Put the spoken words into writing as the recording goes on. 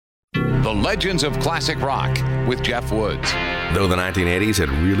The Legends of Classic Rock with Jeff Woods. Though the 1980s had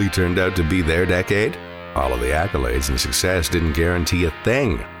really turned out to be their decade, all of the accolades and success didn't guarantee a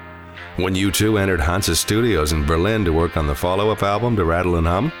thing. When U2 entered Hansa Studios in Berlin to work on the follow-up album to Rattle and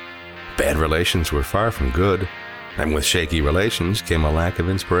Hum, bad relations were far from good, and with shaky relations came a lack of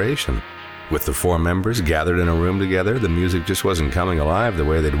inspiration. With the four members gathered in a room together, the music just wasn't coming alive the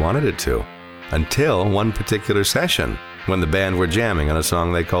way they'd wanted it to. Until one particular session, when the band were jamming on a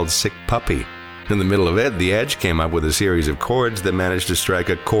song they called Sick Puppy. In the middle of it, the Edge came up with a series of chords that managed to strike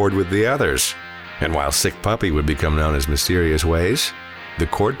a chord with the others. And while Sick Puppy would become known as Mysterious Ways, the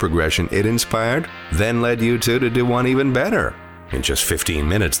chord progression it inspired then led U2 to do one even better. In just 15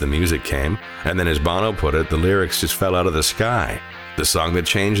 minutes, the music came, and then as Bono put it, the lyrics just fell out of the sky. The song that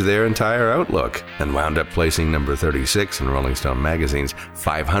changed their entire outlook and wound up placing number 36 in Rolling Stone magazine's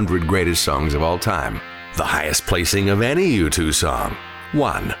 500 greatest songs of all time. The highest placing of any U2 song.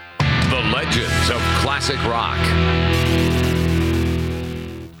 1. The Legends of Classic Rock.